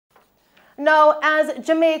Now, as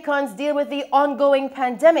Jamaicans deal with the ongoing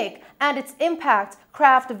pandemic and its impact,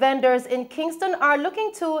 craft vendors in Kingston are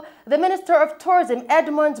looking to the Minister of Tourism,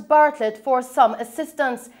 Edmund Bartlett, for some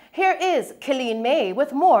assistance. Here is Killeen May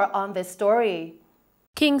with more on this story.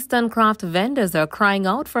 Kingston craft vendors are crying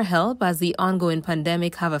out for help as the ongoing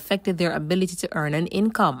pandemic have affected their ability to earn an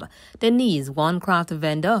income. Denise, one craft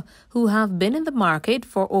vendor who have been in the market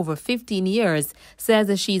for over 15 years, says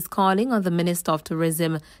that she's calling on the Minister of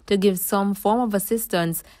Tourism to give some form of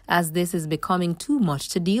assistance as this is becoming too much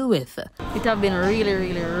to deal with. It has been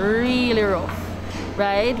really rough.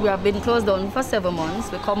 Right, we have been closed down for 7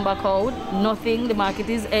 months. We come back out, nothing, the market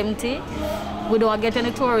is empty. We don't get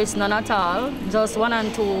any tourists, none at all. Just 1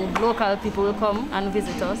 and 2 local people will come and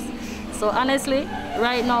visit us. So honestly,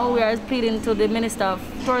 right now we are pleading to the Minister of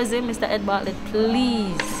Tourism, Mr. Ed Bartlett,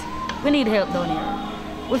 please, we need help down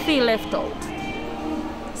here. We feel left out.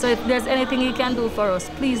 So if there's anything he can do for us,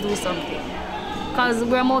 please do something. Because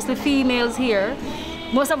we're mostly females here.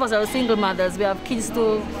 Most of us are single mothers. We have kids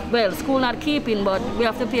to, well, school not keeping, but we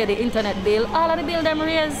have to pay the internet bill. All of the bill them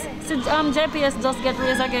raise. Since JPS just get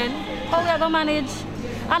raised again. How we are going to manage?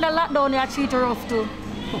 And the lockdown, they treat rough too.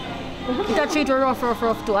 It treat rough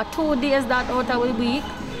too. 2 days that out of the week,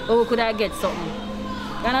 or could I get something?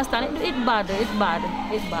 You understand? It's bad.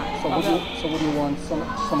 So would you want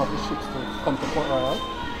some of the ships to come to Port Royal?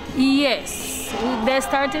 Yes. They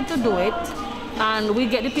started to do it. And we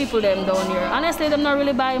get the people them down here. Honestly, they're not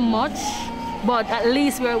really buying much, but at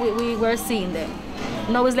least we're seeing them.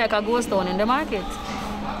 Now it's like a ghost town in the market,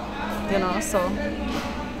 you know, so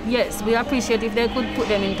yes, we appreciate if they could put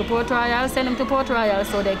them into Port Royal, send them to Port Royal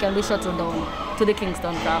so they can be shuttled down to the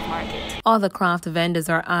Kingston craft market. Other craft vendors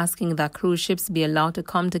are asking that cruise ships be allowed to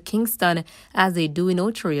come to Kingston as they do in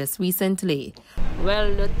Otrius recently.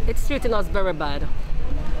 Well, it's treating us very bad.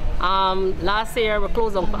 Last year we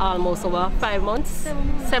closed down for almost over 5 months.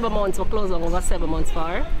 7 months we closed down over 7 months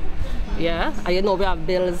for. Yeah, and you know we have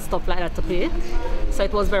bills, stuff like that to pay. So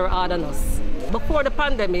it was very hard on us. Before the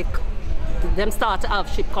pandemic, them start to have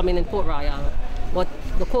ship coming in Port Royal. But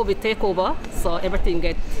the COVID take over, so everything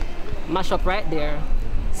get mashed up right there.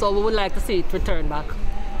 So we would like to see it return back.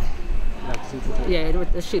 Yeah,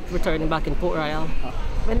 the ship returning back in Port Royal.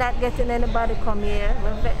 We're not getting anybody come here,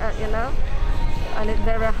 you know. And it's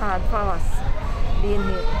very hard for us being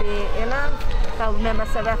here, you know, because remember,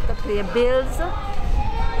 so we have to pay bills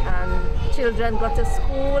and children go to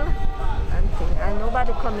school and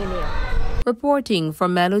nobody coming here. Reporting for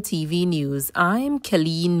Mellow TV News, I'm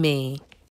Killeen May.